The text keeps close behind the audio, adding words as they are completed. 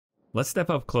Let's step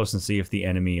up close and see if the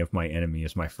enemy of my enemy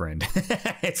is my friend.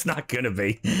 It's not gonna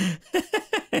be.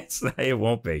 It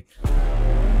won't be.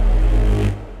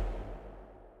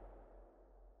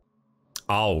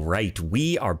 All right,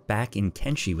 we are back in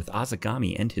Kenshi with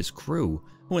Azegami and his crew,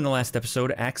 who in the last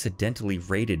episode accidentally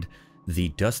raided the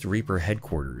Dust Reaper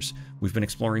headquarters. We've been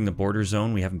exploring the border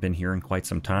zone. We haven't been here in quite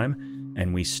some time,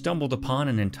 and we stumbled upon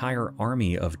an entire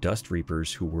army of Dust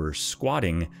Reapers who were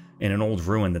squatting in an old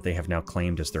ruin that they have now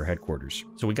claimed as their headquarters.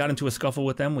 So we got into a scuffle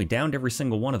with them. We downed every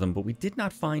single one of them, but we did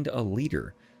not find a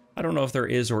leader. I don't know if there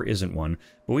is or isn't one,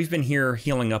 but we've been here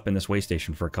healing up in this way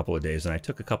station for a couple of days, and I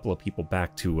took a couple of people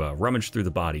back to rummage through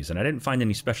the bodies, and I didn't find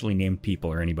any specially named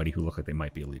people or anybody who looked like they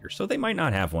might be a leader. So they might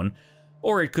not have one,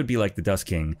 or it could be like the Dust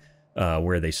King,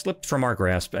 where they slipped from our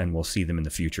grasp, and we'll see them in the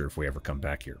future if we ever come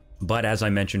back here. But as I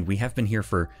mentioned, we have been here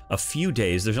for a few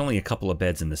days. There's only a couple of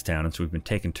beds in this town, and so we've been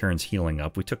taking turns healing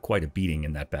up. We took quite a beating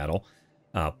in that battle.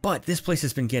 But this place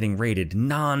has been getting raided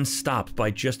non-stop by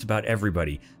just about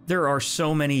everybody. There are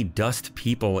so many dust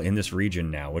people in this region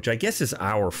now, which I guess is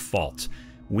our fault.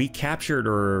 We captured,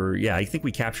 I think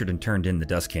we captured and turned in the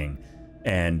Dust King.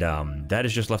 And that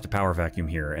has just left a power vacuum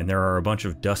here, and there are a bunch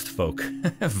of dust folk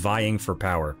vying for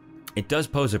power. It does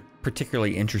pose a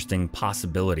particularly interesting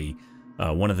possibility.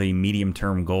 One of the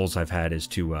medium-term goals I've had is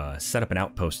to set up an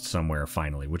outpost somewhere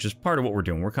finally, which is part of what we're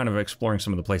doing. We're kind of exploring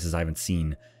some of the places I haven't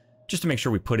seen, just to make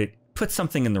sure we put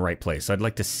something in the right place. I'd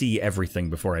like to see everything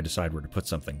before I decide where to put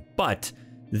something. But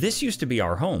this used to be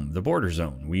our home, the border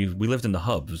zone. We lived in the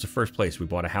hub. It was the first place. We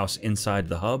bought a house inside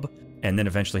the hub, and then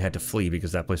eventually had to flee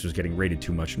because that place was getting raided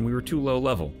too much and we were too low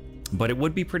level. But it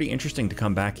would be pretty interesting to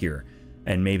come back here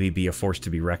and maybe be a force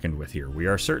to be reckoned with here. We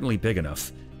are certainly big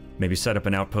enough. Maybe set up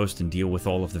an outpost and deal with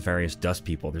all of the various dust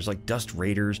people. There's like dust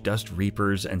raiders, dust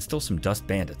reapers, and still some dust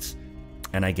bandits.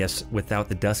 And I guess without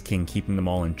the Dust King keeping them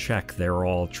all in check, they're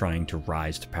all trying to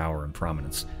rise to power and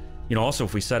prominence. You know, also,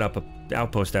 if we set up an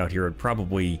outpost out here, it'd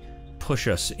probably push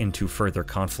us into further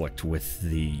conflict with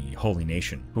the Holy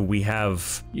Nation, who we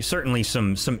have certainly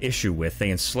some issue with.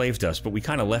 They enslaved us, but we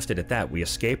kind of left it at that. We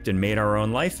escaped and made our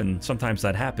own life, and sometimes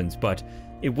that happens, but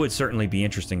it would certainly be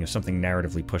interesting if something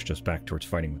narratively pushed us back towards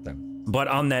fighting with them. But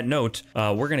on that note,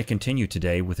 we're going to continue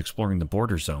today with exploring the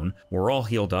border zone. We're all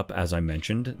healed up, as I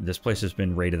mentioned. This place has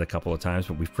been raided a couple of times,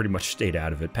 but we've pretty much stayed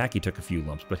out of it. Packy took a few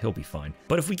lumps, but he'll be fine.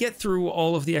 But if we get through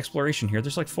all of the exploration here,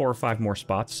 there's like 4 or 5 more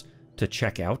spots to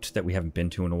check out that we haven't been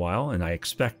to in a while, and I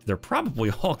expect they're probably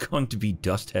all going to be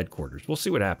dust headquarters. We'll see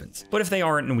what happens. But if they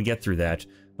aren't and we get through that,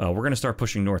 we're going to start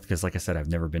pushing north because, like I said, I've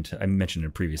never been to, I mentioned in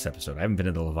a previous episode, I haven't been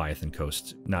to the Leviathan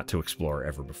coast, not to explore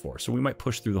ever before. So we might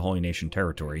push through the Holy Nation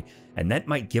territory, and that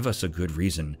might give us a good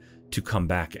reason to come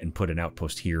back and put an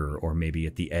outpost here, or maybe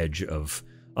at the edge of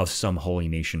some Holy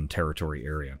Nation territory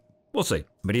area. We'll see.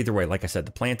 But either way, like I said,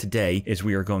 the plan today is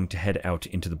we are going to head out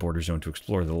into the border zone to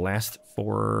explore the last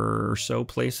 4 or so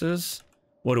places.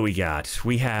 What do we got?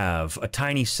 We have a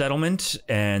tiny settlement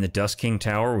and the Dust King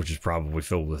Tower, which is probably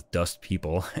filled with dust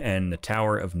people, and the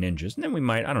Tower of Ninjas. And then we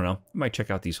might, I don't know, we might check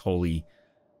out these holy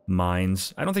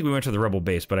mines. I don't think we went to the rebel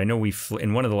base, but I know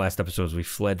in one of the last episodes we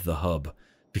fled the hub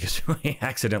because we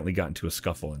accidentally got into a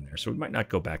scuffle in there. So we might not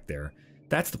go back there.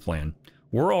 That's the plan.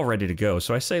 We're all ready to go.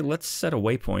 So I say let's set a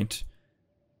waypoint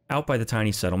out by the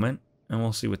tiny settlement, and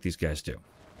we'll see what these guys do.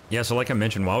 Yeah, so like I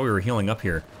mentioned, while we were healing up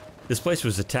here, this place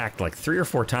was attacked like 3 or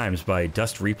 4 times by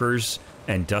Dust Reapers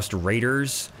and Dust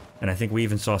Raiders, and I think we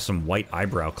even saw some White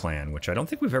Eyebrow clan, which I don't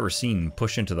think we've ever seen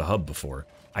push into the hub before.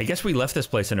 I guess we left this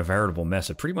place in a veritable mess.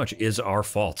 It pretty much is our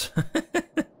fault.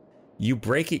 You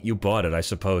break it, you bought it, I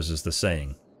suppose, is the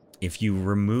saying. If you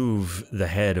remove the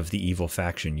head of the evil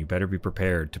faction, you better be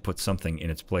prepared to put something in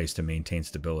its place to maintain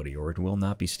stability, or it will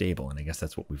not be stable, and I guess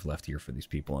that's what we've left here for these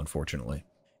people, unfortunately.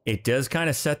 It does kind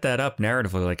of set that up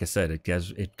narratively, like I said.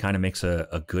 It kind of makes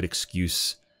a good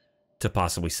excuse to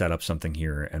possibly set up something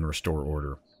here and restore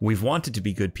order. We've wanted to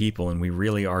be good people, and we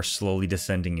really are slowly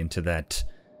descending into that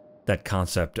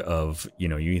concept of, you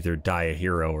know, you either die a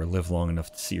hero or live long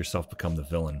enough to see yourself become the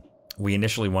villain. We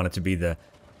initially wanted to be the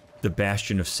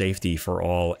bastion of safety for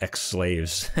all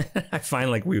ex-slaves. I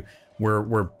find like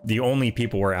we're the only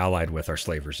people we're allied with are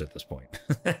slavers at this point.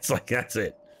 It's like, that's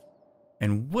it.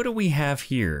 And what do we have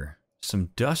here? Some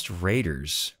Dust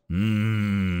Raiders.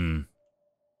 Well,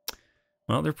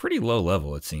 they're pretty low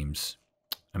level, it seems.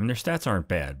 I mean, their stats aren't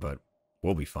bad, but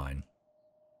we'll be fine.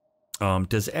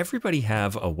 Does everybody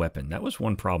have a weapon? That was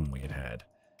one problem we had.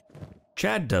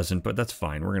 Chad doesn't, but that's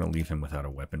fine. We're going to leave him without a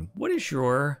weapon. What is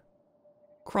your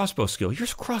crossbow skill? Your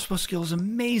crossbow skill is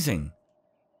amazing.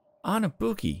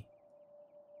 Anabuki.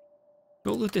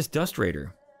 Go loot this Dust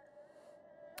Raider.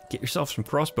 Get yourself some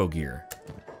crossbow gear.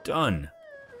 Done.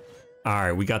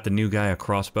 Alright, we got the new guy a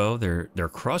crossbow. Their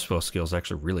crossbow skill is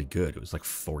actually really good. It was like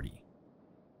 40.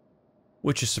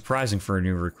 Which is surprising for a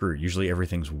new recruit. Usually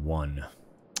everything's 1.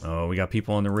 Oh, we got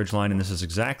people on the ridgeline, and this is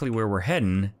exactly where we're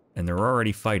heading, and they're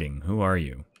already fighting. Who are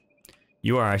you?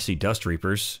 You are, I see, Dust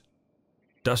Reapers.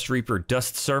 Dust Reaper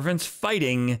Dust Servants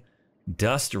fighting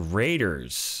Dust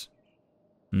Raiders.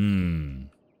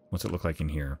 What's it look like in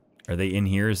here? Are they in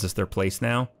here? Is this their place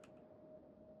now?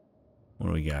 What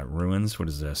do we got? Ruins? What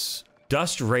is this?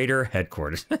 Dust Raider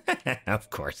Headquarters. Of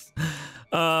course.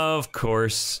 Of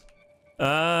course.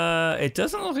 It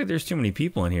doesn't look like there's too many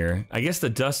people in here. I guess the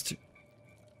Dust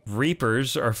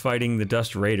Reapers are fighting the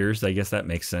Dust Raiders. I guess that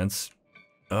makes sense.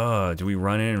 Oh, do we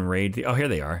run in and raid the... Oh, here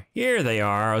they are. Here they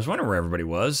are. I was wondering where everybody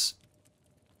was.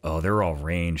 Oh, they're all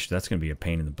ranged. That's going to be a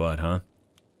pain in the butt, huh?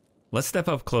 Let's step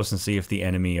up close and see if the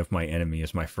enemy of my enemy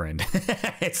is my friend.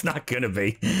 It's not going to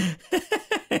be.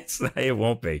 It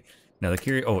won't be. Now, the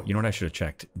curious... Oh, you know what I should have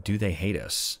checked? Do they hate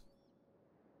us?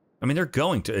 I mean, they're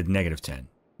going to... -10.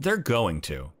 They're going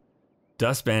to.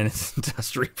 Dust Bandits and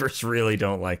Dust Reapers really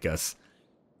don't like us.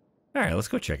 Alright, let's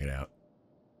go check it out.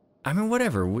 I mean,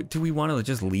 whatever. Do we want to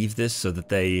just leave this so that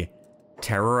they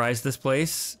terrorize this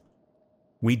place?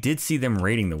 We did see them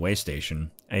raiding the way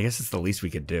station. I guess it's the least we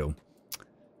could do.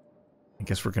 I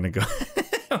guess we're gonna go...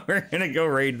 We're gonna go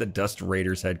raid the Dust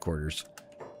Raiders headquarters.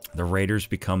 The raiders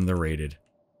become the raided.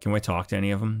 Can we talk to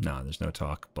any of them? No, there's no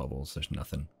talk. Bubbles, there's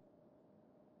nothing.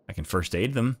 I can first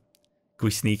aid them. Can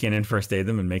we sneak in and first aid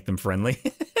them and make them friendly?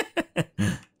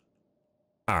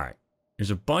 Alright.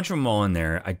 There's a bunch of them all in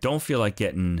there. I don't feel like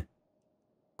getting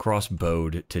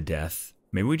crossbowed to death.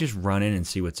 Maybe we just run in and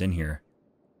see what's in here.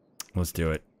 Let's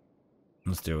do it.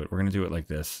 Let's do it. We're gonna do it like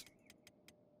this.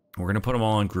 We're gonna put them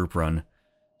all on group run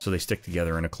so they stick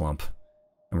together in a clump.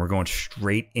 And we're going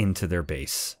straight into their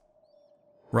base.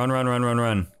 Run, run, run, run,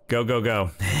 run. Go, go,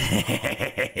 go.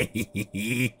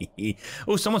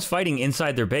 Oh, someone's fighting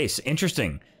inside their base.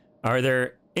 Interesting. Are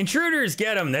there intruders?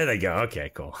 Get them. There they go. Okay,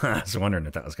 cool. I was wondering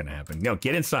if that was going to happen. No,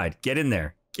 get inside. Get in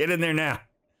there. Get in there now.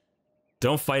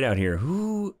 Don't fight out here.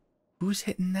 Who's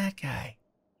hitting that guy?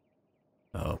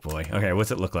 Oh, boy. Okay,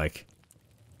 what's it look like?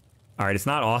 All right, it's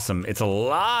not awesome. It's a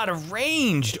lot of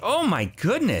ranged. Oh, my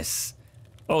goodness.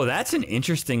 Oh, that's an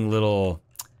interesting little...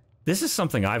 This is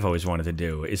something I've always wanted to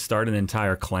do, is start an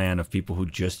entire clan of people who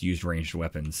just use ranged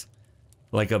weapons.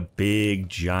 Like a big,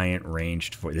 giant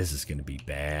ranged... This is going to be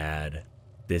bad.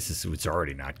 It's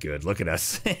already not good. Look at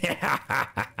us.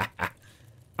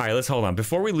 Alright, let's hold on.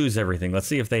 Before we lose everything, let's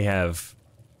see if they have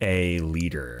a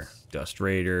leader. Dust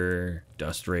Raider,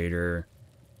 Dust Raider.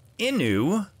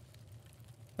 Inu.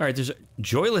 Alright, there's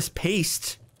Joyless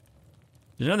Paste.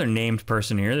 There's another named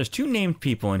person here. There's 2 named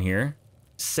people in here.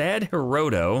 Sad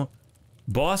Hiroto,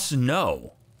 Boss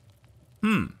No.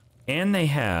 And they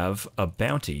have a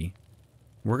bounty.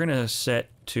 We're gonna set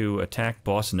to attack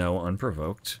Boss No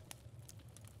unprovoked.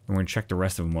 And we're gonna check the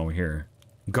rest of them while we're here.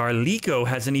 Garlico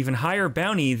has an even higher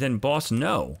bounty than Boss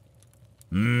No.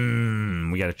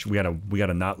 We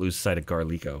gotta not lose sight of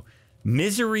Garlico.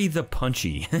 Misery the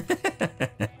Punchy.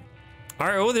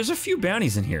 Alright, oh, there's a few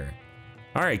bounties in here.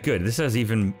 Alright, good. This has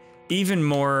even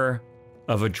more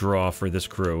of a draw for this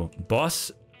crew.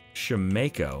 Boss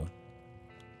Shimeko.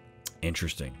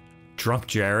 Interesting. Drunk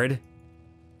Jared.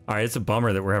 Alright, it's a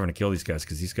bummer that we're having to kill these guys,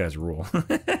 because these guys rule.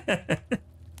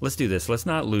 Let's do this. Let's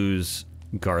not lose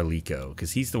Garlico,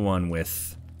 because he's the one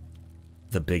with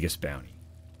the biggest bounty.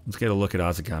 Let's get a look at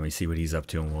Azegami, see what he's up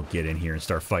to, and we'll get in here and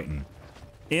start fighting.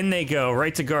 In they go,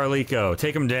 right to Garlico.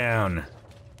 Take him down.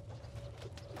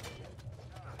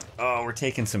 Oh, we're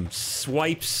taking some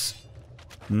swipes.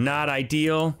 Not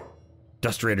ideal.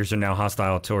 Dust Raiders are now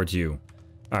hostile towards you.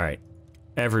 Alright.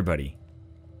 Everybody.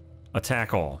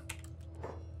 Attack all.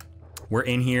 We're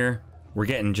in here. We're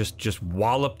getting just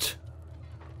walloped.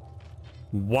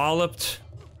 Walloped.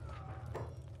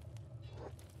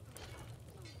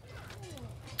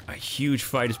 A huge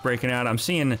fight is breaking out. I'm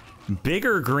seeing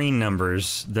bigger green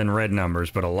numbers than red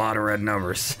numbers, but a lot of red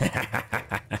numbers.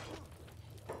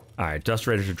 Alright, Dust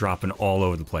Raiders are dropping all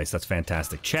over the place. That's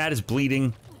fantastic. Chad is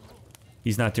bleeding.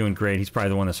 He's not doing great. He's probably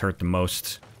the one that's hurt the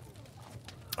most.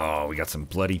 Oh, we got some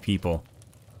bloody people.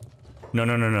 No,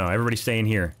 no, no, no. Everybody stay in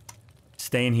here.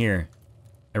 Stay in here.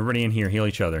 Everybody in here. Heal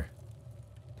each other.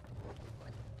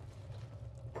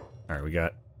 Alright, we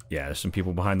got... Yeah, there's some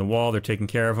people behind the wall. They're taking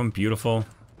care of them. Beautiful.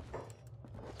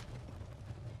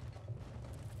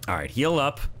 Alright, heal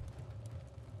up.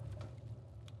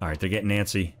 Alright, they're getting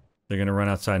antsy. They're gonna run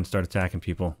outside and start attacking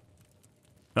people.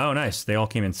 Oh, nice. They all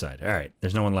came inside. Alright,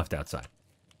 there's no one left outside.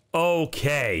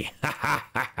 Okay.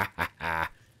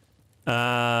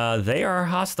 They are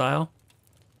hostile.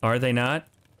 Are they not?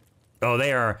 Oh,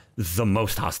 they are the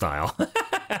most hostile.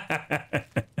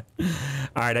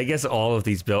 All right, I guess all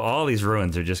these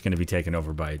ruins are just going to be taken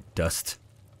over by dust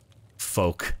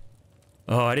folk.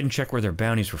 Oh, I didn't check where their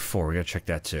bounties were for. We got to check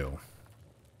that too.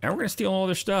 And we're going to steal all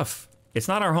their stuff. It's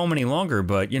not our home any longer,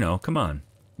 but, you know, come on.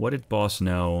 What did boss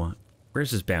know?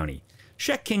 Where's his bounty?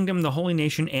 Czech Kingdom, the Holy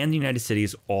Nation, and the United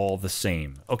Cities all the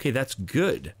same. Okay, that's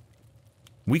good.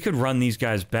 We could run these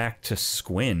guys back to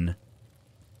Squin.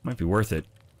 Might be worth it.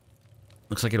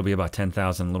 Looks like it'll be about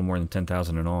 10,000, a little more than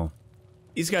 10,000 in all.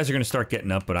 These guys are going to start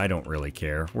getting up, but I don't really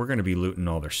care. We're going to be looting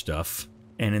all their stuff.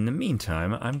 And in the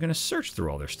meantime, I'm going to search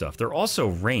through all their stuff. They're also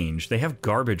ranged. They have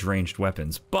garbage ranged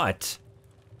weapons, but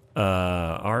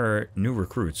our new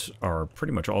recruits are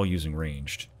pretty much all using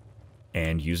ranged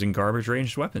and using garbage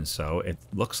ranged weapons. So it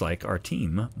looks like our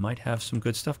team might have some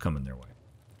good stuff coming their way.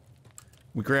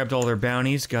 We grabbed all their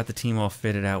bounties, got the team all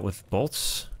fitted out with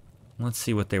bolts. Let's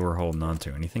see what they were holding on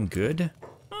to. Anything good?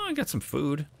 Oh, I got some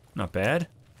food. Not bad.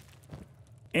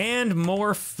 And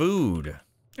more food.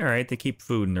 Alright, they keep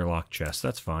food in their locked chest.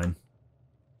 That's fine.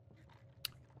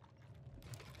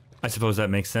 I suppose that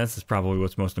makes sense. It's probably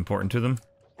what's most important to them.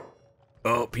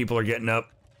 Oh, people are getting up.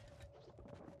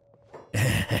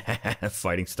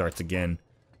 Fighting starts again.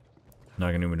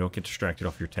 Naganuma, don't get distracted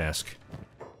off your task.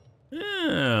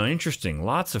 Oh, interesting.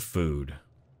 Lots of food.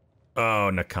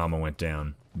 Oh, Nakama went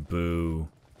down. Boo.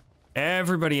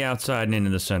 Everybody outside and into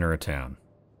the center of town.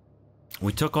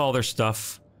 We took all their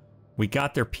stuff. We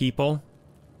got their people.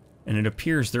 And it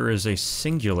appears there is a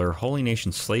singular Holy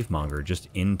Nation slavemonger just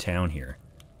in town here.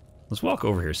 Let's walk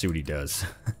over here, see what he does.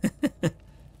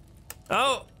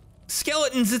 Oh!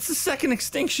 Skeletons! It's the second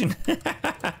extinction!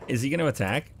 Is he gonna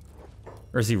attack?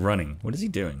 Or is he running? What is he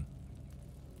doing?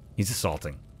 He's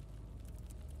assaulting.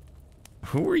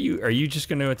 Who are you? Are you just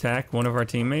gonna attack one of our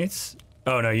teammates?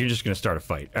 Oh no, you're just gonna start a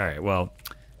fight. Alright, well,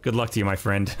 good luck to you, my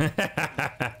friend.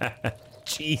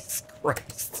 Jeez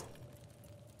Christ.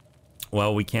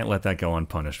 Well, we can't let that go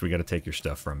unpunished. We gotta take your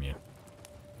stuff from you.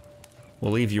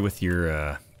 We'll leave you with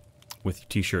your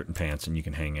t-shirt and pants and you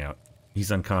can hang out. He's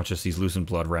unconscious, he's losing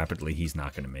blood rapidly, he's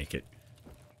not gonna make it.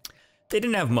 They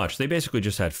didn't have much, they basically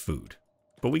just had food.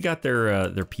 But we got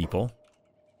their people.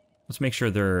 Let's make sure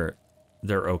they're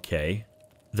okay.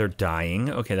 They're dying.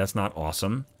 Okay, that's not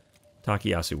awesome.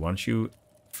 Takayasu, why don't you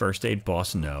first aid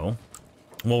boss? No.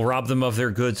 We'll rob them of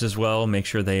their goods as well, make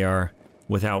sure they are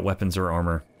without weapons or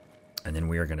armor. And then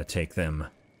we are gonna take them.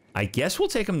 I guess we'll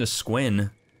take them to Squin.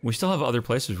 We still have other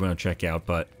places we want to check out,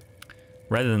 but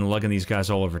rather than lugging these guys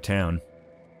all over town.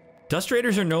 Dust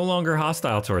Raiders are no longer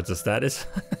hostile towards us. That is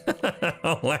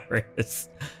hilarious.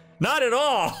 Not at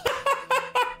all!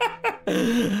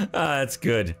 That's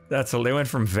good. They went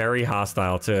from very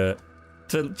hostile to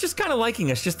just kind of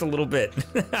liking us just a little bit.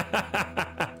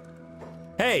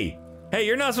 Hey,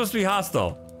 you're not supposed to be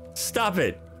hostile. Stop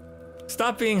it.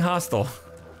 Stop being hostile.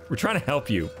 We're trying to help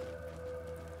you.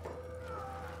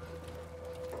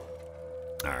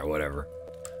 Alright, whatever.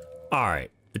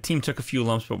 Alright, the team took a few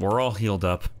lumps, but we're all healed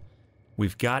up.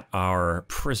 We've got our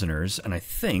prisoners, and I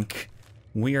think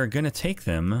we are gonna take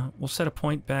them. We'll set a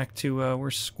point back to,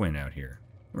 where's Squin out here?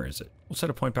 Where is it? We'll set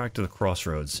a point back to the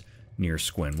crossroads near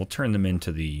Squin. We'll turn them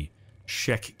into the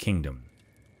Czech Kingdom.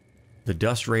 The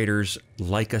Dust Raiders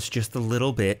like us just a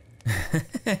little bit.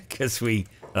 Because we...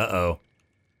 Uh-oh.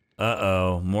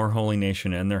 More Holy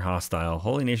Nation and they're hostile.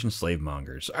 Holy Nation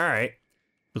slavemongers. Alright.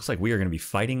 Looks like we are going to be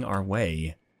fighting our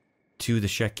way to the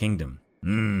Czech Kingdom.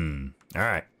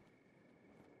 Alright.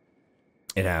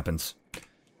 It happens.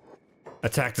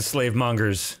 Attack the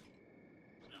slavemongers.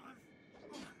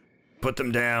 Put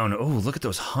them down. Oh, look at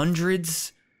those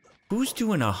hundreds. Who's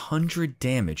doing 100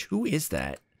 damage? Who is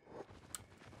that?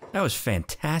 That was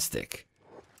fantastic.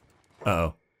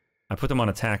 Uh-oh. I put them on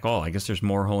attack all. I guess there's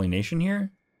more Holy Nation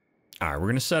here? Alright, we're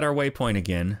going to set our waypoint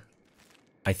again.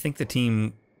 I think the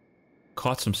team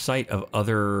caught some sight of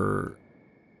other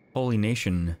Holy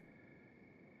Nation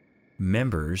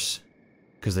members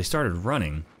because they started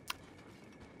running.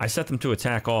 I set them to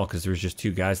attack all because there was just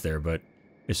 2 guys there, but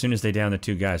as soon as they downed the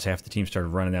 2 guys, half the team started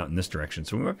running out in this direction.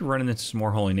 So we might be running into some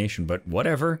more Holy Nation, but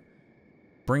whatever.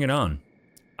 Bring it on.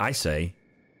 I say,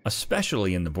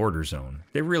 especially in the border zone,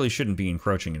 they really shouldn't be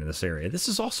encroaching into this area. This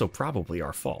is also probably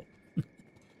our fault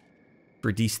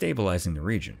for destabilizing the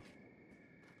region.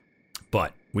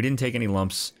 But we didn't take any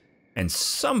lumps, and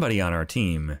somebody on our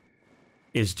team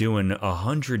is doing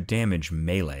 100 damage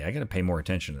melee. I gotta pay more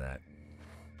attention to that.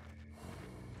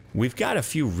 We've got a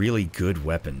few really good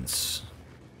weapons.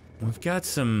 We've got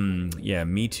some, yeah,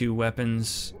 Me Too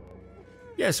weapons.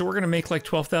 Yeah, so we're gonna make like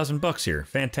 12,000 bucks here.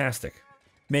 Fantastic.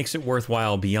 Makes it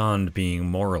worthwhile beyond being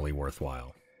morally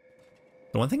worthwhile.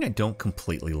 The one thing I don't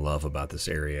completely love about this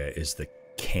area is the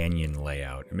canyon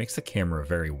layout. It makes the camera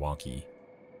very wonky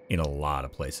in a lot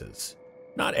of places.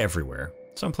 Not everywhere.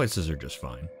 Some places are just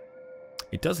fine.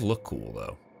 It does look cool,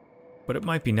 though. But it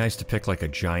might be nice to pick, like, a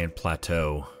giant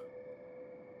plateau.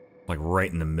 Like,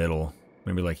 right in the middle.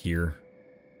 Maybe, like, here.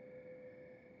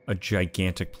 A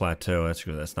gigantic plateau.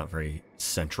 That's not very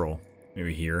central.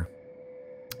 Maybe here.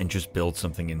 And just build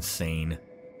something insane.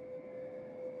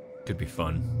 Could be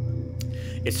fun.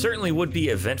 It certainly would be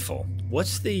eventful.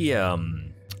 What's the,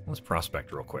 let's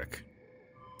prospect real quick.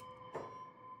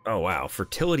 Oh, wow.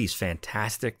 Fertility's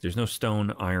fantastic. There's no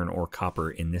stone, iron, or copper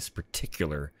in this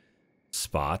particular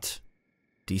spot.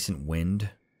 Decent wind.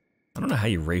 I don't know how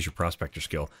you raise your prospector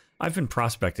skill. I've been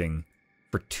prospecting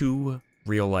for 2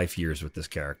 real-life years with this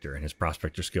character, and his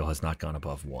prospector skill has not gone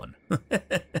above 1.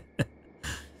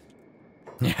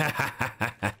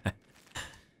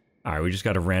 Alright, we just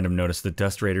got a random notice. The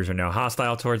Dust Raiders are now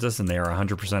hostile towards us, and they are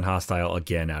 100% hostile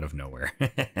again out of nowhere.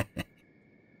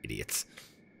 Idiots.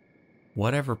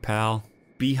 Whatever, pal.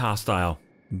 Be hostile.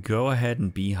 Go ahead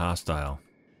and be hostile.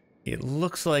 It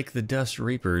looks like the Dust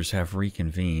Reapers have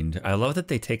reconvened. I love that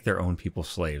they take their own people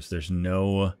slaves. There's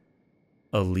no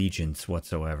allegiance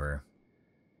whatsoever.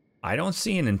 I don't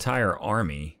see an entire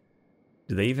army.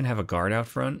 Do they even have a guard out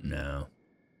front? No.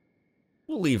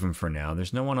 We'll leave them for now.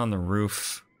 There's no one on the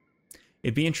roof.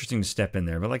 It'd be interesting to step in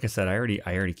there, but like I said, I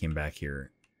already came back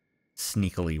here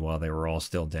sneakily while they were all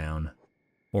still down.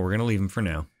 Well, we're gonna leave them for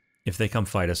now. If they come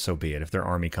fight us, so be it. If their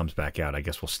army comes back out, I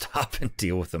guess we'll stop and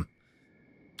deal with them.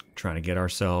 Trying to get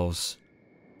ourselves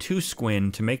to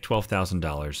Squin to make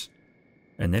 $12,000.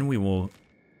 And then we will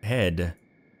head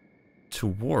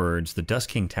towards the Dust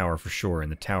King Tower for sure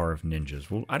and the Tower of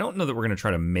Ninjas. Well, I don't know that we're going to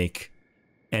try to make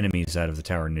enemies out of the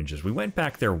Tower of Ninjas. We went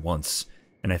back there once,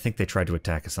 and I think they tried to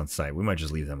attack us on sight. We might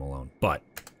just leave them alone. But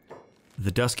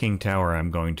the Dust King Tower,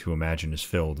 I'm going to imagine, is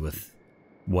filled with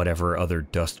whatever other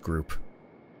dust group.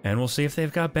 And we'll see if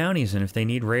they've got bounties, and if they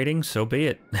need raiding, so be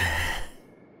it.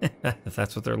 If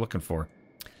that's what they're looking for.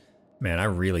 Man, I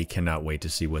really cannot wait to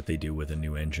see what they do with a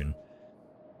new engine.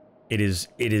 It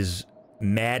is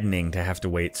maddening to have to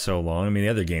wait so long. I mean, the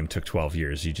other game took 12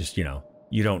 years. You just,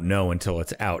 you don't know until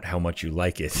it's out how much you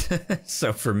like it.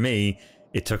 So for me,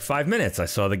 it took 5 minutes. I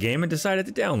saw the game and decided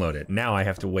to download it. Now I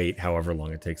have to wait however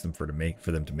long it takes them for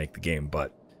them to make the game,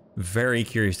 but very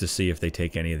curious to see if they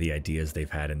take any of the ideas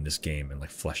they've had in this game and like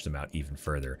flesh them out even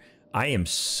further. I am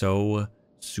so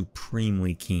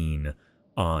supremely keen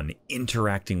on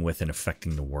interacting with and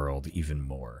affecting the world even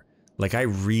more. Like, I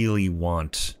really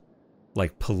want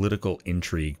like political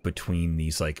intrigue between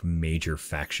these like major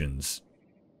factions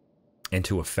and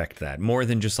to affect that more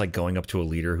than just like going up to a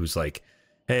leader who's like,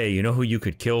 hey, you know who you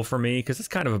could kill for me? Because it's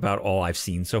kind of about all I've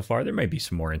seen so far. There might be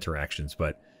some more interactions,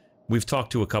 but we've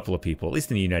talked to a couple of people, at least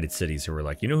in the United Cities, who were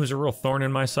like, you know who's a real thorn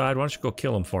in my side? Why don't you go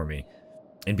kill him for me?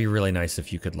 It'd be really nice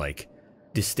if you could like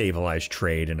destabilize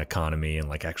trade and economy and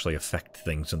like actually affect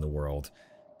things in the world.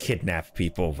 Kidnap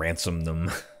people, ransom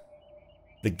them.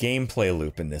 The gameplay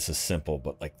loop in this is simple,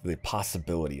 but like the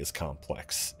possibility is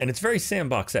complex. And it's very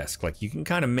sandbox-esque. Like you can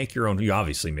kind of make your own, you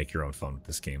obviously make your own fun with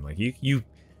this game. Like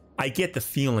I get the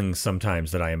feeling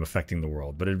sometimes that I am affecting the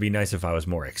world, but it'd be nice if I was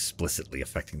more explicitly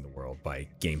affecting the world by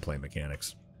gameplay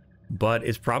mechanics. But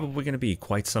it's probably going to be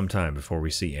quite some time before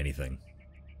we see anything.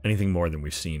 Anything more than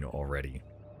we've seen already.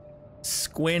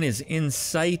 Squin is in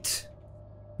sight.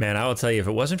 Man, I will tell you, if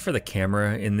it wasn't for the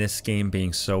camera in this game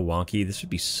being so wonky, this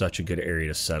would be such a good area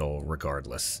to settle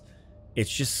regardless. It's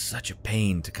just such a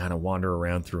pain to kind of wander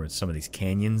around through in some of these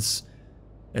canyons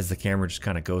as the camera just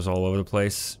kind of goes all over the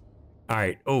place.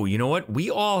 Alright, oh, you know what? We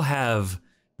all have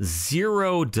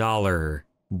 $0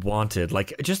 wanted.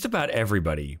 Like, just about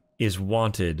everybody is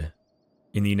wanted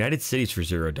in the United States for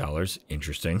 $0.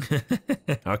 Interesting.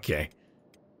 Okay.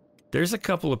 There's a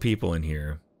couple of people in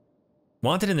here.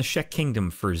 Wanted in the Czech Kingdom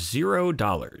for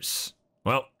 $0.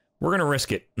 Well, we're gonna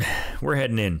risk it. We're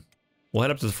heading in. We'll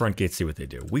head up to the front gate, see what they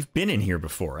do. We've been in here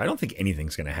before. I don't think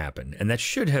anything's gonna happen, and that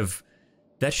should have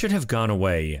gone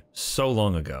away so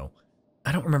long ago.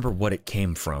 I don't remember what it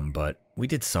came from, but we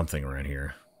did something around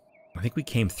here. I think we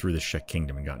came through the Czech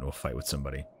Kingdom and got into a fight with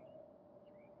somebody.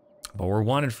 But we're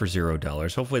wanted for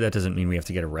 $0. Hopefully that doesn't mean we have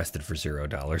to get arrested for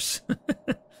 $0.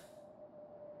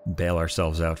 Bail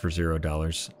ourselves out for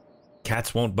 $0.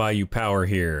 Cats won't buy you power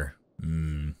here.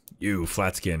 You,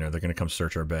 Flatskin, are they gonna come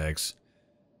search our bags?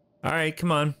 Alright,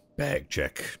 come on. Bag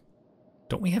check.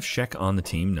 Don't we have Shek on the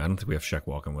team? No, I don't think we have Shek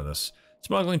walking with us.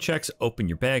 Smuggling checks. Open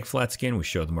your bag, Flatskin. We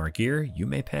show them our gear. You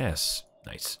may pass.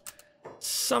 Nice.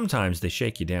 Sometimes they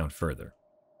shake you down further.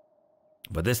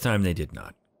 But this time they did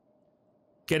not.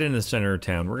 Get into the center of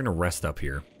town. We're going to rest up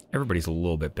here. Everybody's a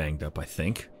little bit banged up, I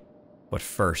think. But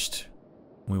first,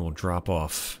 we will drop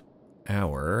off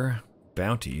our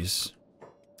bounties.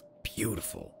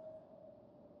 Beautiful.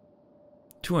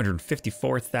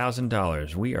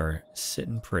 $254,000. We are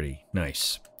sitting pretty.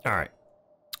 Nice. All right.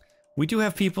 We do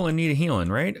have people in need of healing,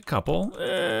 right? A couple.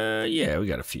 Yeah, we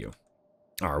got a few.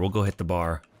 All right, we'll go hit the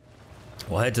bar.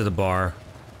 We'll head to the bar.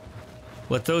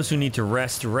 Let those who need to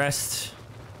rest, rest.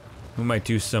 We might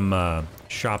do some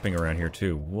shopping around here,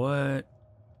 too. What?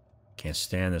 Can't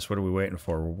stand this. What are we waiting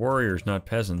for? We're warriors, not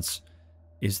peasants.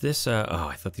 Is this, oh,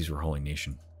 I thought these were Holy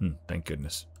Nation. Thank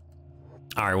goodness.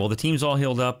 All right, well, the team's all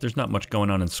healed up. There's not much going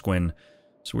on in Squin.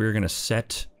 So we're going to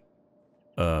set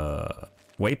a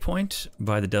waypoint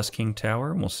by the Dust King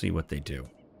Tower, and we'll see what they do.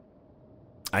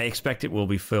 I expect it will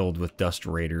be filled with Dust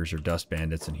Raiders or Dust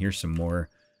Bandits, and here's some more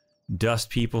Dust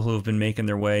people who have been making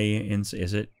their way in.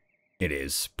 Is it? It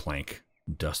is. Plank.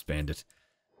 Dust Bandit.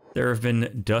 There have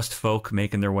been Dust folk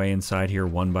making their way inside here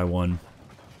one by one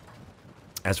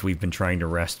as we've been trying to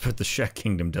rest, but the Shek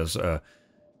Kingdom does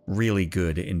really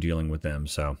good in dealing with them,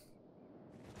 so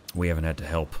we haven't had to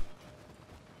help.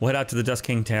 We'll head out to the Dust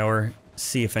King Tower,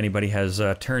 see if anybody has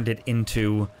turned it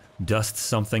into Dust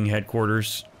something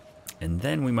headquarters, and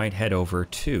then we might head over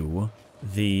to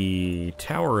the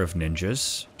Tower of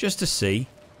Ninjas, just to see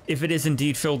if it is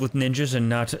indeed filled with ninjas and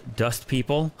not dust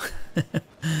people.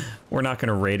 We're not going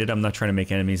to raid it. I'm not trying to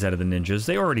make enemies out of the ninjas.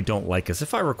 They already don't like us,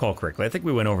 if I recall correctly. I think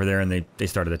we went over there and they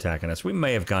started attacking us. We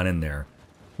may have gone in there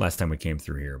last time we came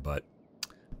through here, but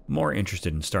more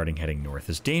interested in starting heading north.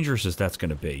 As dangerous as that's going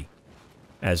to be,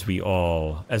 as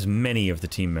many of the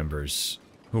team members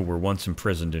who were once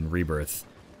imprisoned in Rebirth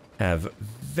have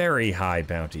very high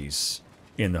bounties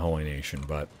in the Holy Nation,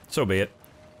 but so be it.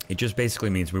 It just basically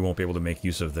means we won't be able to make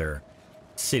use of their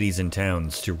cities and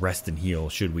towns to rest and heal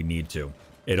should we need to.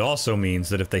 It also means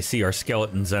that if they see our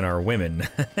skeletons and our women,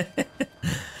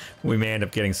 we may end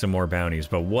up getting some more bounties,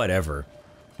 but whatever.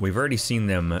 We've already seen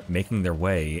them making their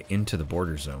way into the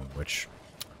border zone, which,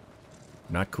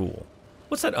 not cool.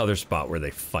 What's that other spot where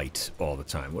they fight all the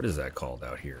time? What is that called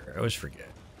out here? I always forget.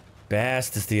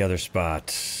 Bast is the other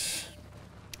spot.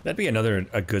 That'd be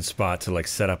a good spot to like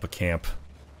set up a camp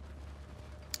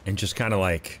and just kind of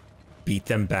like beat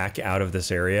them back out of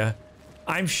this area.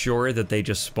 I'm sure that they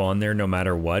just spawn there no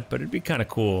matter what, but it'd be kind of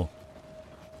cool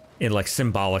in like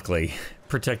symbolically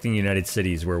protecting United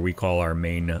Cities, where we call our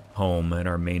main home and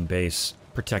our main base,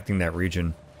 protecting that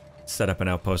region. Set up an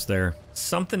outpost there.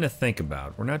 Something to think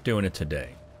about. We're not doing it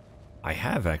today. I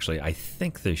have actually. I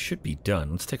think they should be done.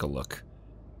 Let's take a look.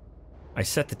 I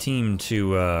set the team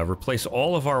to replace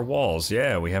all of our walls.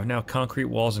 Yeah, we have now concrete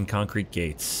walls and concrete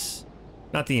gates.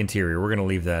 Not the interior. We're going to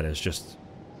leave that as just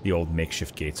the old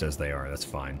makeshift gates as they are. That's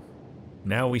fine.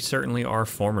 Now we certainly are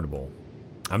formidable.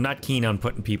 I'm not keen on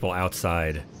putting people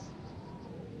outside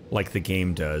like the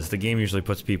game does. The game usually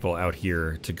puts people out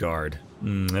here to guard.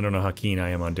 I don't know how keen I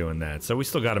am on doing that. So we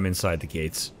still got them inside the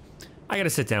gates. I got to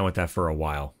sit down with that for a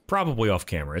while. Probably off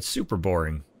camera. It's super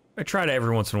boring. I try to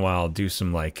every once in a while do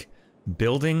some like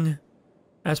building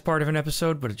as part of an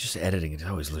episode, but it's just editing. It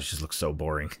always just looks so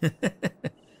boring.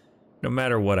 No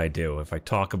matter what I do, if I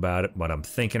talk about it, what I'm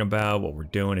thinking about, what we're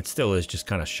doing, it still is just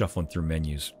kind of shuffling through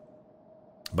menus.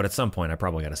 But at some point, I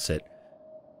probably got to sit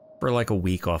for like a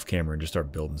week off camera and just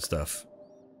start building stuff.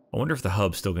 I wonder if the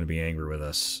hub's still going to be angry with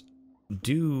us.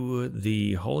 Do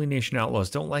the Holy Nation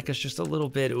Outlaws don't like us just a little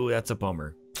bit? Ooh, that's a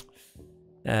bummer.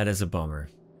 That is a bummer.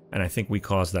 And I think we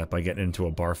caused that by getting into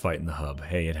a bar fight in the hub.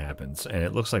 Hey, it happens. And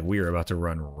it looks like we are about to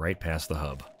run right past the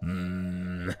hub.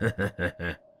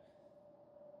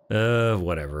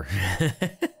 Whatever.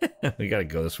 We gotta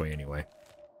go this way anyway.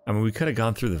 I mean, we could have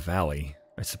gone through the valley,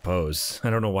 I suppose. I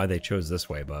don't know why they chose this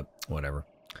way, but whatever.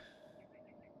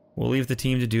 We'll leave the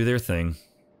team to do their thing.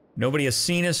 Nobody has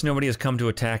seen us, nobody has come to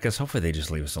attack us. Hopefully they just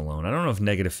leave us alone. I don't know if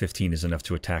negative 15 is enough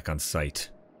to attack on sight.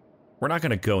 We're not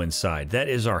gonna go inside. That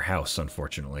is our house,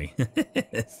 unfortunately.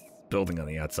 It's building on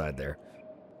the outside there.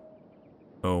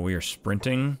 Oh, we are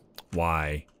sprinting?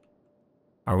 Why?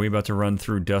 Are we about to run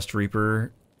through Dust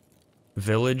Reaper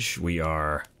Village? We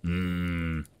are.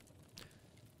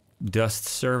 Dust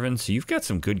Servants. You've got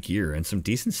some good gear and some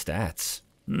decent stats.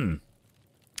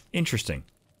 Interesting.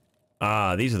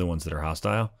 Ah, these are the ones that are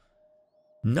hostile.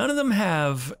 None of them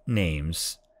have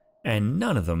names, and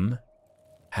none of them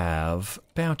have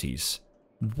bounties.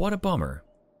 What a bummer.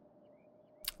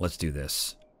 Let's do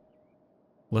this.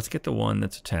 Let's get the one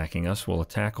that's attacking us. We'll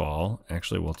attack all.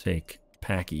 Actually, we'll take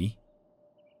Packy.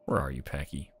 Where are you,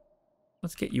 Packy?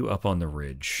 Let's get you up on the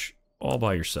ridge all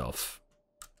by yourself.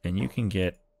 And you can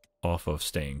get off of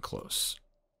staying close.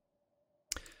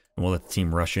 And we'll let the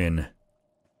team rush in.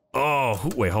 Oh,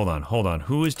 wait, hold on.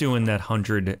 Who is doing that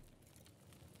 100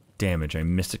 damage? I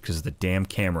missed it because of the damn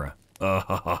camera.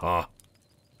 Oh,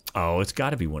 it's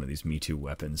got to be one of these Me Too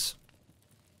weapons.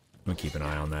 I'm going to keep an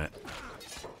eye on that.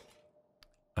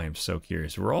 I am so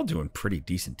curious. We're all doing pretty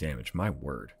decent damage, my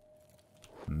word.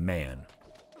 Man.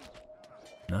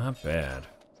 Not bad.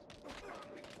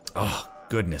 Oh,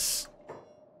 goodness.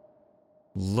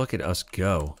 Look at us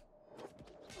go.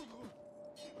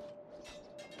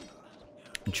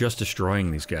 Just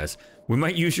destroying these guys. We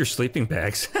might use your sleeping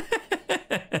bags.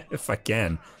 If I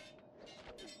can.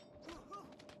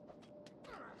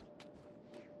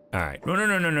 Alright. No.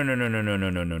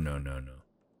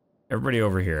 Everybody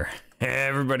over here.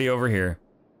 Everybody over here.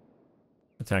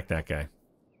 Attack that guy.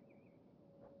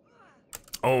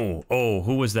 Oh,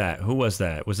 who was that? Who was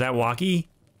that? Was that Waki?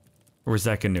 Or was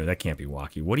that Gnu? That can't be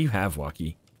Waki. What do you have,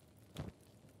 Waki?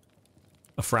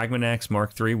 A Fragment Axe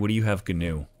Mark III? What do you have,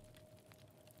 Gnu?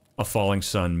 A Falling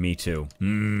Sun, me too.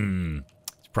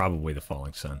 It's probably the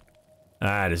Falling Sun.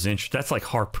 That is interesting. That's like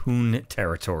harpoon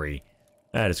territory.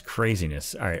 That is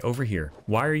craziness. Alright, over here.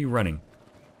 Why are you running?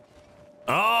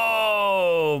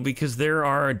 Oh, because there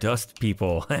are dust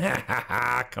people.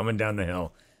 Coming down the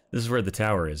hill. This is where the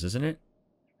tower is, isn't it?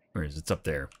 Where is it? It's up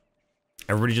there.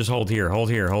 Everybody just hold here, hold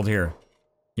here, hold here.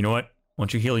 You know what? Why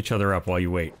don't you heal each other up while you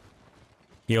wait?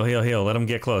 Heal, heal, heal. Let them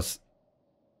get close.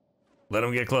 Let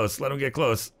them get close. Let them get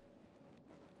close.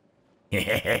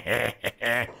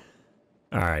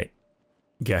 Alright.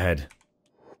 Go ahead.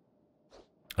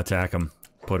 Attack him.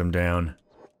 Put him down.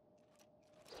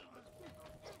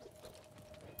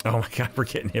 Oh my god, we're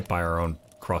getting hit by our own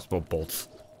crossbow bolts.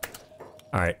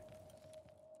 Alright.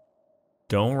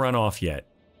 Don't run off yet.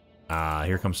 Ah,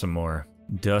 here comes some more.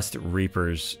 Dust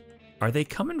Reapers. Are they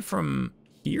coming from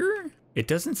here? It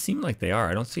doesn't seem like they are.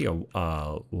 I don't see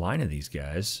a line of these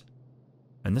guys.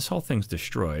 And this whole thing's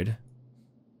destroyed.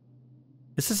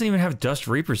 This doesn't even have Dust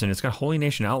Reapers in it. It's got Holy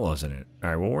Nation Outlaws in it.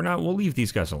 Alright, well we'll leave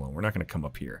these guys alone. We're not going to come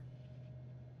up here.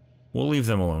 We'll leave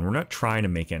them alone. We're not trying to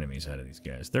make enemies out of these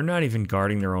guys. They're not even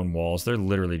guarding their own walls. They're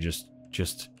literally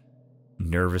just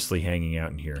nervously hanging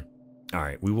out in here.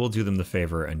 Alright, we will do them the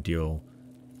favor and deal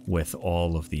with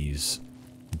all of these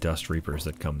Dust Reapers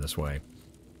that come this way.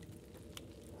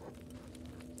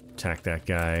 Attack that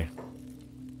guy.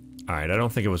 Alright, I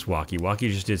don't think it was Waki. Waki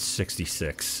just did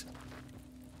 66.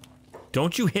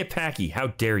 Don't you hit Packy! How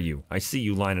dare you! I see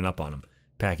you lining up on him.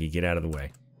 Packy, get out of the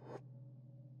way.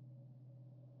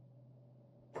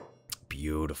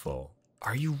 Beautiful.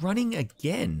 Are you running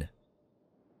again?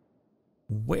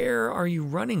 Where are you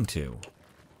running to?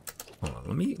 Hold on,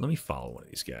 let me follow one of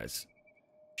these guys.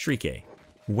 Shrike,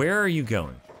 where are you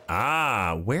going?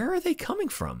 Ah, where are they coming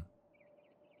from?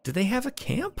 Do they have a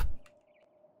camp?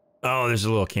 Oh, there's a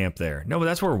little camp there. No, but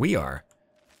that's where we are.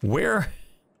 Where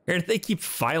do they keep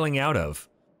filing out of?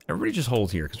 Everybody just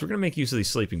hold here, because we're going to make use of these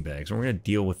sleeping bags, and we're going to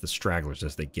deal with the stragglers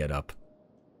as they get up.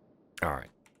 Alright.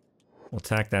 We'll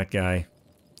attack that guy.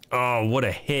 Oh, what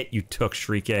a hit you took,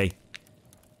 Shrike.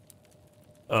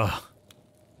 Ugh.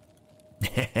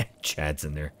 Chad's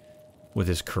in there with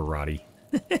his karate.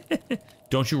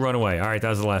 Don't you run away. Alright, that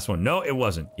was the last one. No, it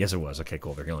wasn't. Yes, it was. Okay,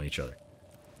 cool. They're healing each other.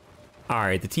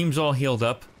 Alright, the team's all healed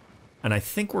up. And I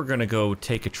think we're going to go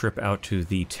take a trip out to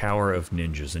the Tower of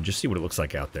Ninjas and just see what it looks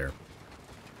like out there.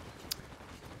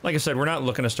 Like I said, we're not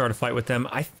looking to start a fight with them.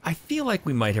 I feel like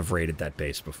we might have raided that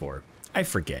base before. I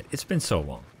forget. It's been so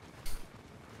long.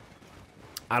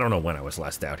 I don't know when I was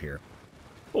last out here.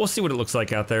 But we'll see what it looks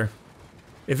like out there.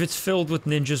 If it's filled with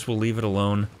ninjas, we'll leave it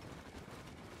alone.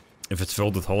 If it's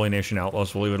filled with Holy Nation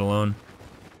Outlaws, we'll leave it alone.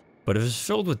 But if it's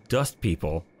filled with dust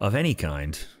people of any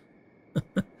kind,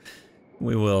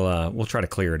 we'll try to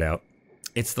clear it out.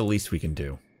 It's the least we can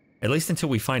do. At least until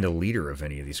we find a leader of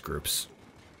any of these groups.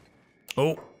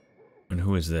 Oh, and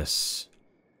who is this?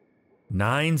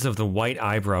 Nines of the White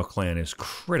Eyebrow Clan is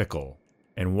critical.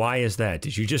 And why is that?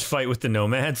 Did you just fight with the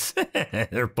Nomads?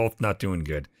 They're both not doing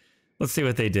good. Let's see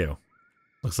what they do.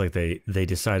 Looks like they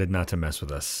decided not to mess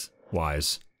with us.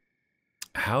 Wise.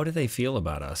 How do they feel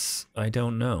about us? I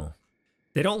don't know.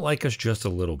 They don't like us just a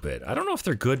little bit. I don't know if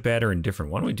they're good, bad, or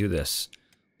indifferent. Why don't we do this?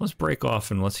 Let's break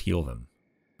off and let's heal them.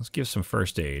 Let's give some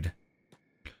first aid.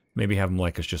 Maybe have them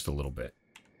like us just a little bit.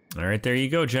 Alright, there you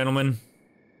go, gentlemen.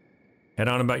 Head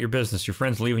on about your business. Your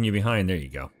friend's leaving you behind. There you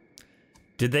go.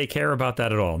 Did they care about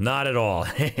that at all? Not at all.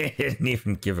 They didn't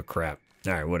even give a crap.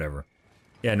 Alright, whatever.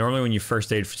 Yeah, normally when you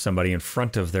first aid for somebody in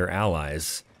front of their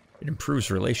allies, it improves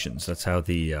relations. That's how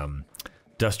the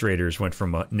Dust Raiders went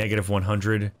from negative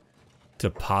 100 to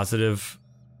positive,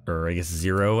 or I guess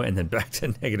 0, and then back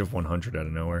to negative 100 out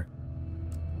of nowhere.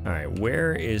 Alright,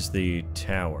 where is the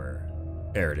tower?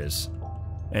 There it is.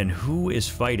 And who is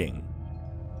fighting?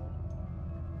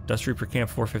 Dust Reaper Camp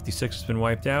 456 has been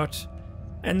wiped out.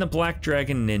 And the Black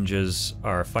Dragon Ninjas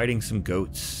are fighting some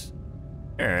goats.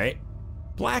 Alright.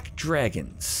 Black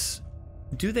Dragons.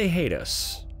 Do they hate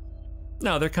us?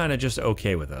 No, they're kind of just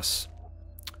okay with us.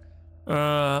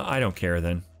 I don't care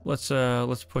then.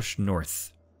 Let's push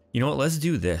north. You know what? Let's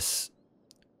do this.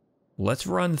 Let's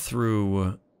run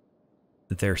through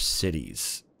their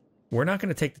cities. We're not going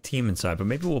to take the team inside, but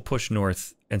maybe we'll push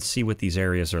north and see what these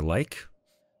areas are like.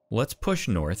 Let's push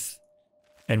north,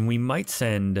 and we might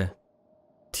send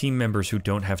team members who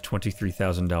don't have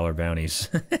 $23,000 bounties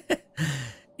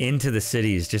into the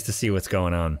cities just to see what's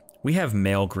going on. We have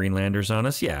male Greenlanders on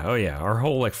us. Yeah, oh yeah, our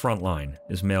whole like front line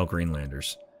is male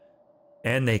Greenlanders.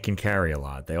 And they can carry a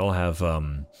lot. They all have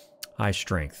high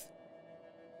strength.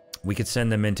 We could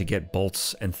send them in to get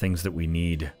bolts and things that we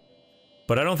need.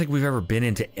 But I don't think we've ever been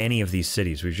into any of these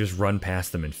cities. We've just run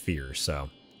past them in fear, so...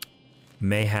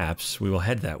 Mayhaps we will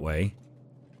head that way.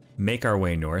 Make our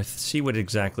way north. See what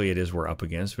exactly it is we're up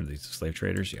against. What are these, slave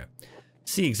traders? Yeah.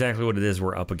 See exactly what it is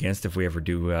we're up against if we ever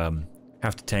do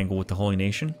have to tangle with the Holy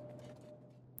Nation.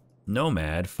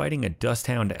 Nomad fighting a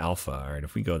Dusthound Alpha. Alright,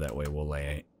 if we go that way, we'll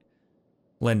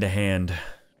lend a hand.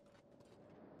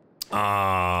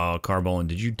 Oh, Carbolin,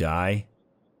 did you die?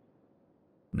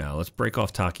 No, let's break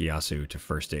off Takeyasu to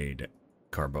first aid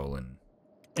Carbolin.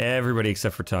 Everybody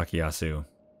except for Takeyasu.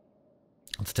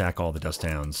 Let's attack all the Dust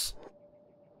Hounds.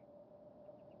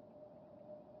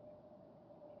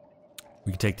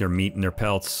 We can take their meat and their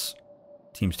pelts.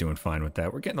 Team's doing fine with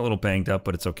that. We're getting a little banged up,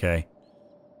 but it's okay.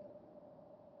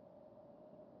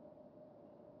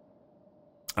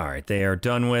 Alright, they are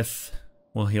done with.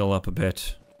 We'll heal up a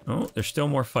bit. Oh, there's still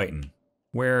more fighting.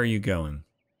 Where are you going?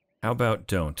 How about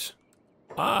don't?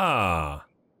 Ah!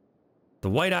 The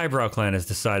White Eyebrow Clan has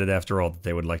decided after all that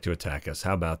they would like to attack us.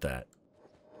 How about that?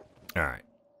 Alright.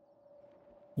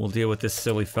 We'll deal with this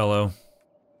silly fellow.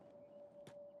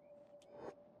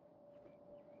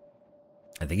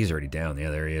 I think he's already down.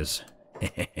 Yeah, there he is.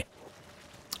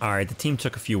 Alright, the team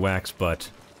took a few whacks, but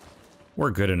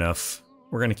we're good enough.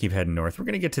 We're going to keep heading north. We're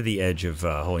going to get to the edge of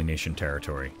Holy Nation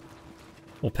territory.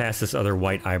 We'll pass this other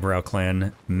White Eyebrow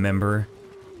Clan member.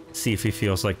 See if he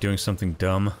feels like doing something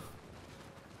dumb.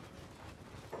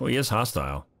 Well, he is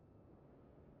hostile.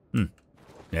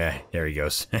 Yeah, there he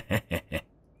goes.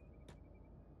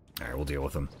 Alright, we'll deal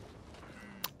with him.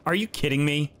 Are you kidding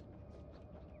me?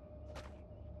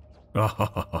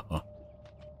 Oh.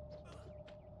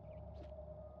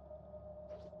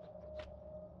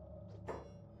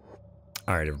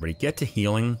 Alright, everybody, get to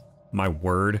healing. My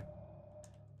word.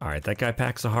 Alright, that guy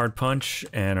packs a hard punch,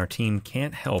 and our team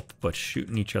can't help but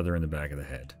shooting each other in the back of the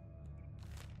head.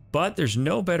 But there's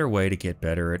no better way to get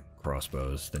better at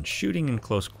crossbows than shooting in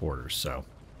close quarters, so...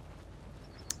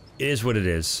 It is what it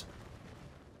is.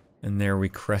 And there we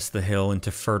crest the hill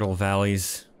into fertile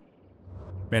valleys.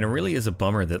 Man, it really is a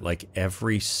bummer that, like,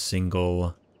 every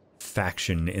single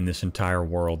faction in this entire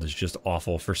world is just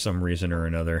awful for some reason or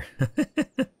another.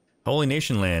 Holy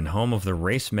Nation Land, home of the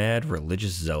race-mad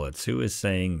religious zealots. Who is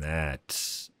saying that?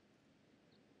 Is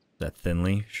that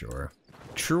Thinly? Sure.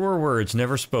 Truer words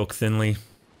never spoke, Thinly.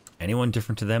 Anyone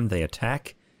different to them, they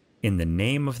attack in the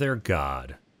name of their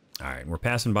god. Alright, we're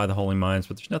passing by the Holy Mines,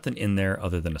 but there's nothing in there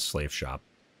other than a slave shop.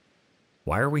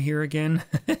 Why are we here again?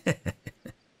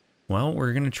 Well,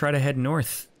 we're going to try to head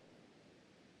north.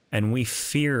 And we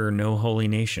fear no holy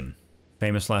nation.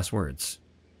 Famous last words.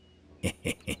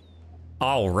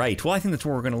 Alright, well I think that's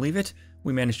where we're going to leave it.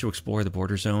 We managed to explore the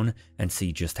border zone and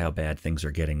see just how bad things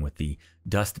are getting with the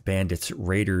Dust Bandits,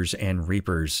 Raiders, and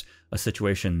Reapers. A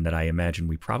situation that I imagine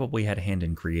we probably had a hand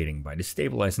in creating by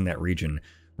destabilizing that region,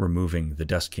 removing the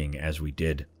Dust King as we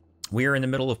did. We are in the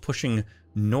middle of pushing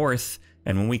north,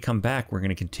 and when we come back, we're going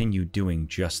to continue doing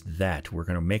just that. We're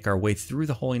going to make our way through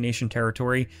the Holy Nation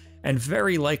territory, and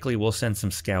very likely we'll send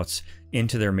some scouts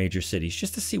into their major cities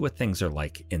just to see what things are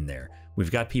like in there.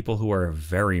 We've got people who are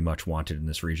very much wanted in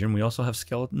this region. We also have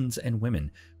skeletons and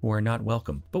women who are not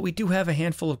welcome. But we do have a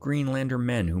handful of Greenlander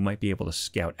men who might be able to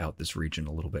scout out this region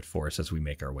a little bit for us as we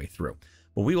make our way through.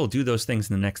 But we will do those things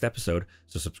in the next episode,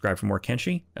 so subscribe for more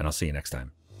Kenshi, and I'll see you next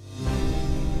time.